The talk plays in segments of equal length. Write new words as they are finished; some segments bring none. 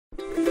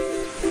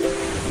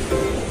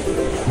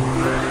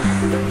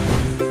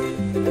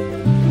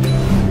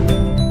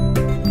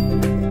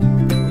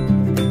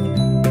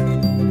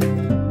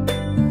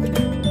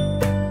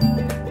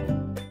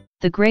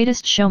The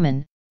Greatest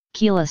Showman,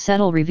 Keala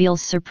Settle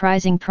reveals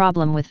surprising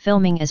problem with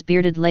filming as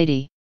Bearded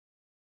Lady.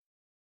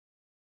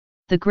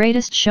 The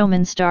Greatest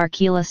Showman star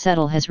Keala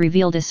Settle has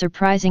revealed a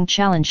surprising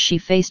challenge she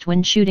faced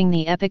when shooting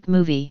the epic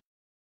movie.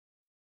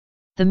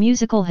 The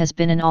musical has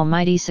been an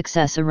almighty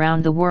success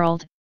around the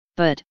world,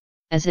 but,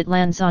 as it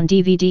lands on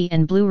DVD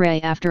and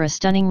Blu-ray after a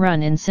stunning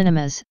run in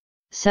cinemas,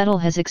 Settle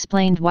has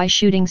explained why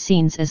shooting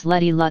scenes as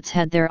Lettie Lutz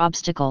had their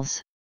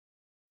obstacles.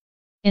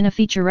 In a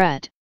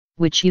featurette,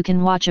 which you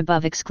can watch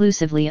above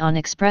exclusively on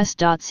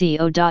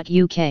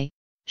express.co.uk,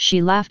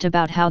 she laughed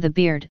about how the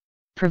beard,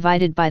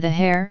 provided by the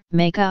hair,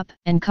 makeup,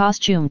 and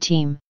costume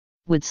team,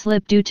 would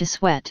slip due to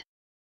sweat.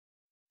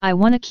 "I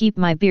wanna keep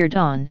my beard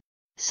on,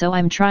 so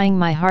I'm trying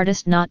my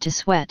hardest not to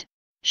sweat,"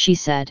 she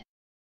said.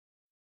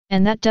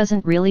 "And that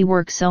doesn't really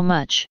work so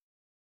much."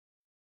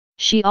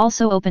 She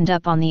also opened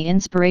up on the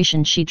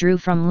inspiration she drew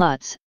from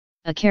Lutz,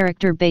 a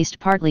character based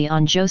partly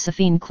on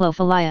Josephine,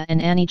 Clofullia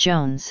and Annie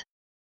Jones.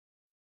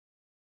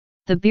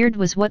 "The beard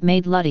was what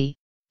made Luttie,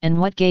 and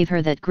what gave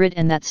her that grit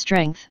and that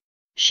strength,"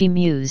 she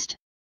mused.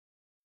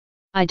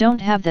 "I don't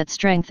have that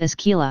strength as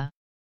Keala.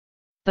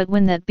 But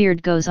when that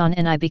beard goes on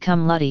and I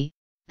become Luttie,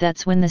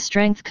 that's when the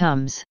strength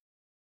comes."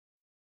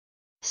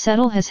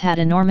 Settle has had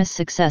enormous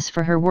success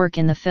for her work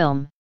in the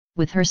film,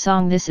 with her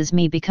song "This Is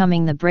Me"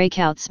 becoming the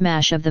breakout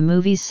smash of the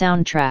movie's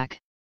soundtrack.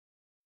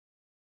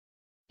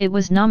 It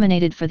was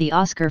nominated for the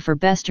Oscar for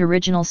Best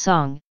Original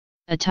Song,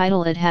 a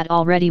title it had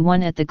already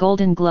won at the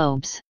Golden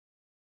Globes.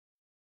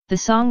 The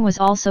song was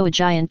also a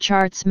giant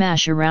chart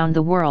smash around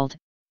the world,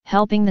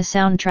 helping the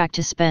soundtrack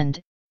to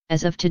spend,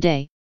 as of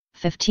today,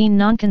 15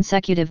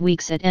 non-consecutive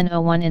weeks at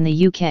No.1 in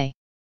the UK.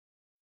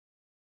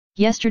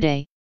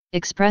 Yesterday,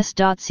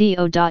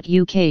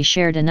 express.co.uk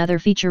shared another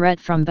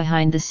featurette from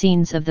behind the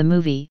scenes of the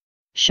movie,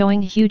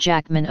 showing Hugh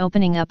Jackman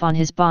opening up on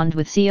his bond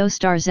with CO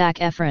star Zac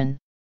Efron.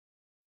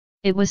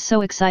 "It was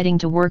so exciting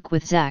to work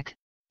with Zac,"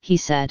 he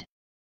said.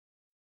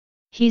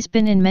 "He's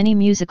been in many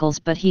musicals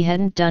but he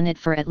hadn't done it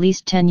for at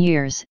least 10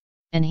 years,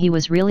 and he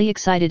was really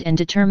excited and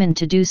determined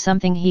to do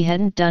something he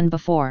hadn't done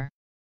before."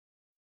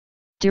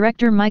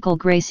 Director Michael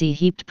Gracey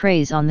heaped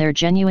praise on their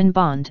genuine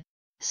bond,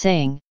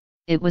 saying,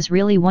 "It was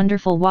really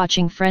wonderful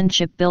watching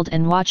friendship build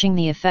and watching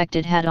the effect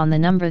it had on the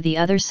number the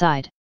other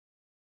side."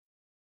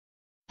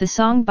 The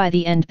song by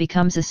the end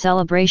becomes a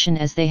celebration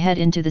as they head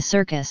into the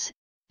circus,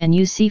 and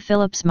you see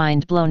Philip's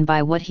mind blown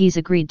by what he's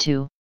agreed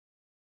to.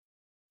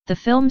 The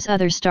film's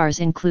other stars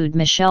include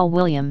Michelle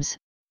Williams,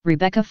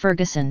 Rebecca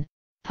Ferguson,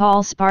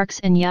 Paul Sparks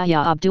and Yahya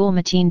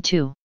Abdul-Mateen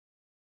too.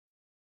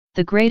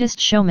 The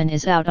Greatest Showman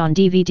is out on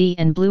DVD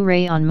and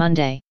Blu-ray on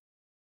Monday.